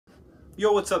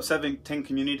Yo, what's up 710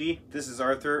 community? This is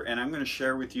Arthur and I'm going to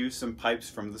share with you some pipes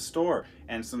from the store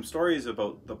and some stories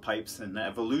about the pipes and the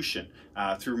evolution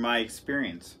through my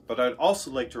experience. But I'd also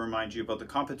like to remind you about the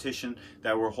competition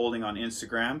that we're holding on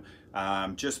Instagram.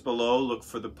 Just below, look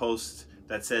for the post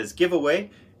that says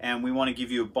giveaway, and we want to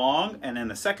give you a bong, and then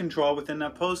the second draw within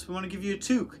that post we want to give you a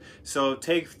toque. So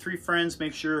take 3 friends,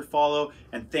 make sure to follow,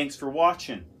 and thanks for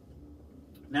watching.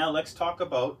 Now let's talk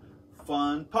about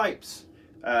fun pipes.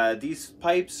 These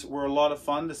pipes were a lot of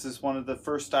fun. This is one of the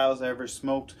first styles I ever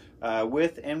smoked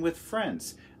with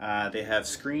friends. They have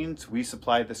screens. We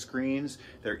supply the screens.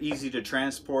 They're easy to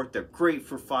transport. They're great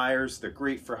for fires. They're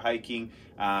great for hiking.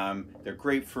 They're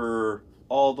great for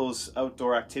all those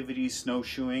outdoor activities,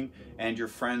 snowshoeing, and your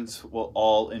friends will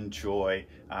all enjoy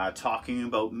talking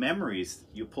about memories.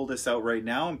 You pull this out right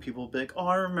now and people will be like, oh,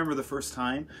 I remember the first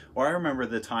time, or I remember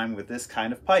the time with this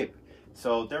kind of pipe.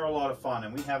 So they're a lot of fun,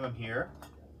 and we have them here.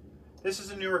 This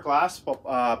is a newer glass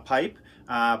pipe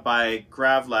by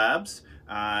Grav Labs.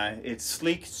 It's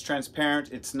sleek, it's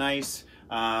transparent, it's nice.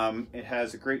 It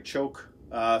has a great choke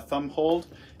thumb hold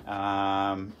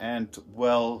and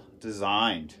well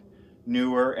designed.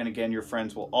 Newer, and again, your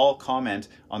friends will all comment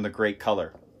on the great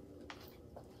color.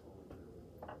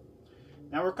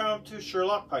 Now we're coming up to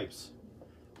Sherlock pipes.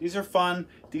 These are fun.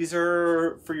 These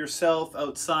are for yourself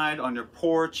outside on your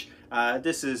porch.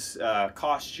 This is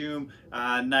costume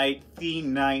night,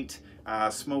 theme night,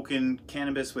 smoking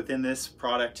cannabis within this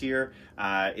product here.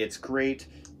 It's great.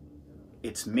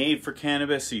 It's made for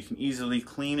cannabis, so you can easily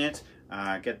clean it,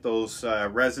 get those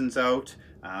resins out.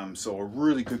 So a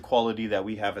really good quality that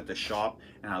we have at the shop,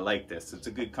 and I like this. It's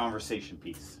a good conversation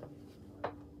piece.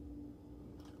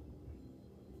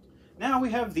 Now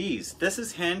we have these. This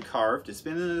is hand carved. It's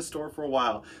been in the store for a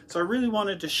while. So I really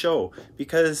wanted to show,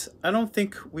 because I don't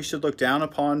think we should look down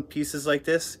upon pieces like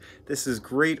this. This is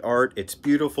great art. It's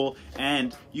beautiful,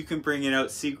 and you can bring it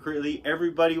out secretly.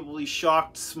 Everybody will be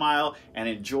shocked, smile, and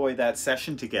enjoy that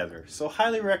session together. So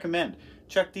highly recommend.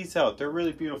 Check these out. They're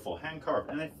really beautiful, hand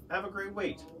carved, and they have a great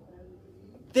weight.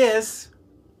 This,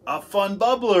 a fun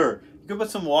bubbler. You can put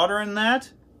some water in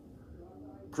that.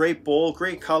 Great bowl,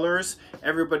 great colors.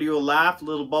 Everybody will laugh,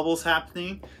 little bubbles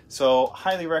happening. So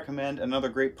highly recommend. Another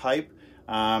great pipe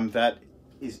that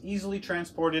is easily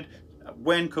transported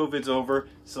when COVID's over,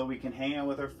 so we can hang out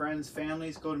with our friends,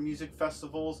 families, go to music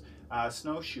festivals,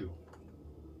 snowshoe.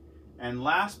 And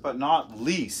last but not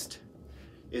least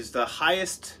is the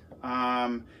highest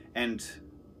and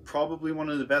probably one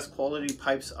of the best quality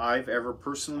pipes I've ever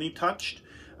personally touched.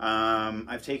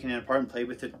 I've taken it apart and played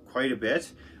with it quite a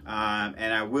bit,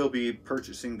 and I will be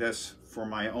purchasing this for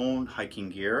my own hiking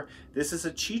gear. This is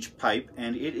a Cheech pipe,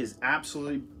 and it is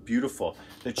absolutely beautiful.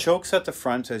 The choke's at the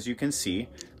front, as you can see.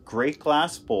 Great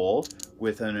glass bowl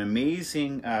with an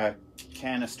amazing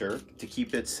canister to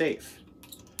keep it safe.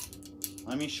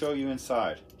 Let me show you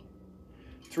inside.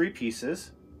 3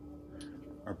 pieces.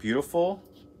 Our beautiful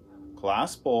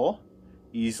glass bowl,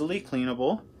 easily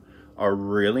cleanable. A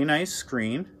really nice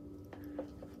screen,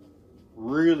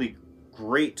 really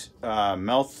great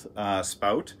mouth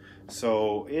spout.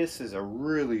 So this is a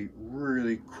really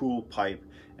cool pipe,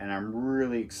 and I'm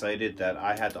really excited that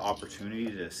I had the opportunity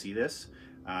to see this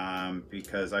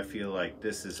because I feel like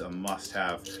this is a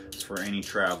must-have for any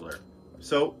traveler.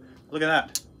 So look at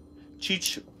that,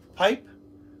 Cheech pipe,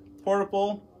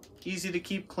 portable, easy to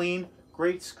keep clean,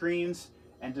 great screens,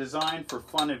 and designed for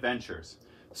fun adventures.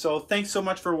 So thanks so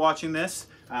much for watching this.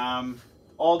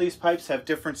 All these pipes have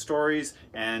different stories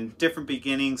and different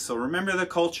beginnings, so remember the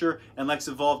culture and let's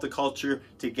evolve the culture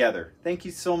together. Thank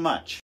you so much.